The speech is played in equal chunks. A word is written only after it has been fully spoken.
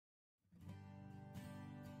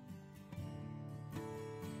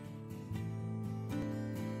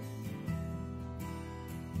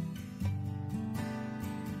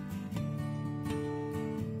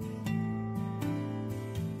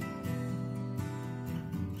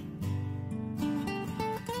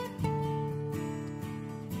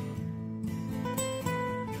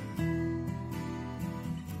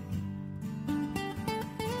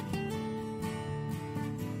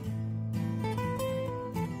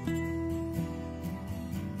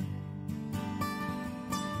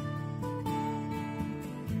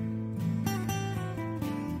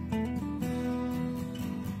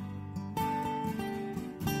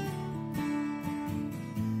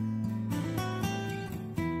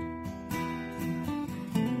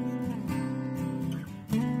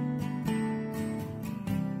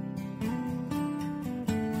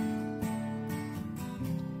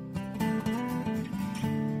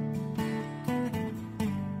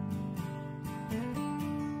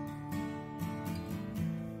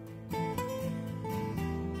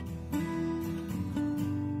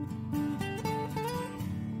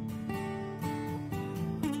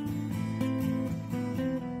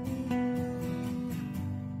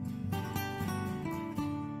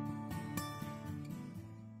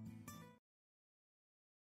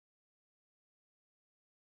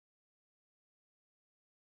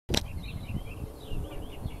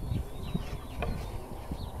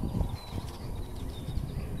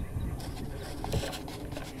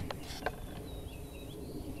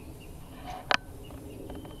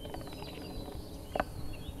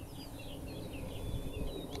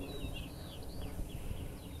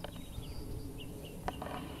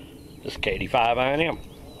This KD5 I&M.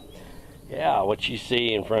 Yeah, what you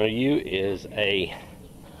see in front of you is a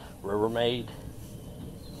Rubbermaid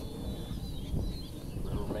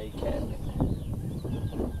cabinet.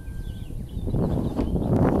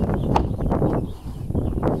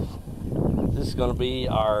 This is going to be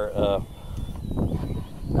our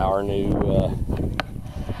new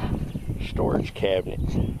storage cabinet.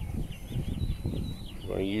 We're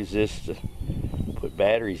going to use this to put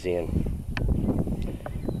batteries in.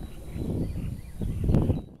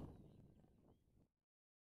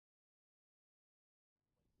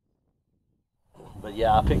 But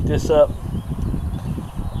yeah, I picked this up.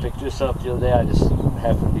 The other day. I just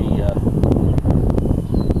happened to be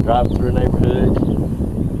driving through a neighborhood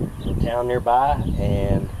in a town nearby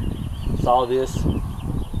and saw this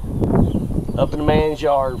up in a man's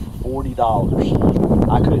yard for $40.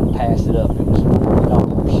 I couldn't pass it up. It was $40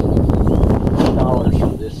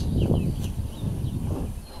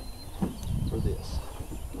 for this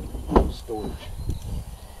storage.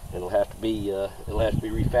 It'll have to be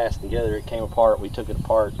refastened together. It came apart. We took it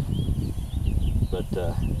apart, but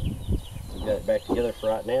we got it back together for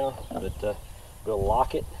right now. But we'll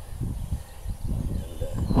lock it, and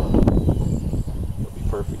it'll be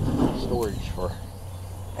perfect storage for.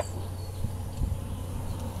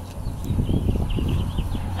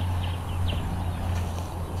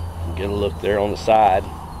 Get a look there on the side.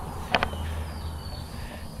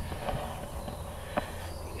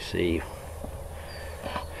 You see.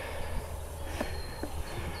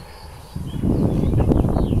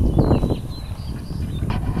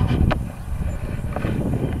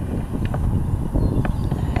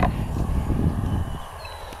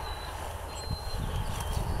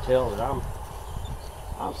 Tell that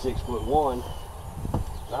I'm 6'1",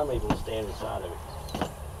 and I'm able to stand inside of it.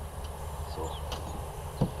 So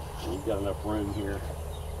you've got enough room here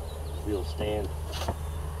to be able to stand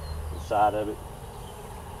inside of it.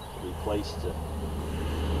 It'll be placed to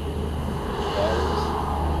batteries,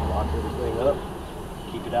 lock everything up,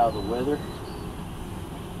 keep it out of the weather.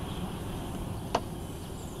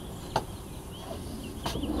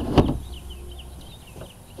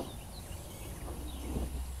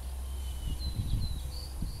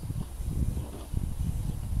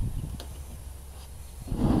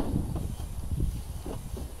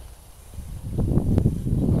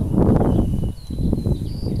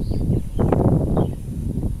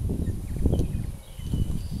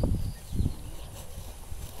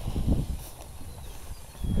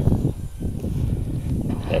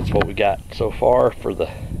 That's what we got so far for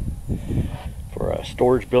a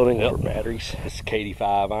storage building for batteries. It's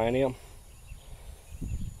KD5 I&M,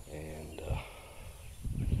 and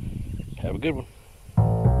have a good one.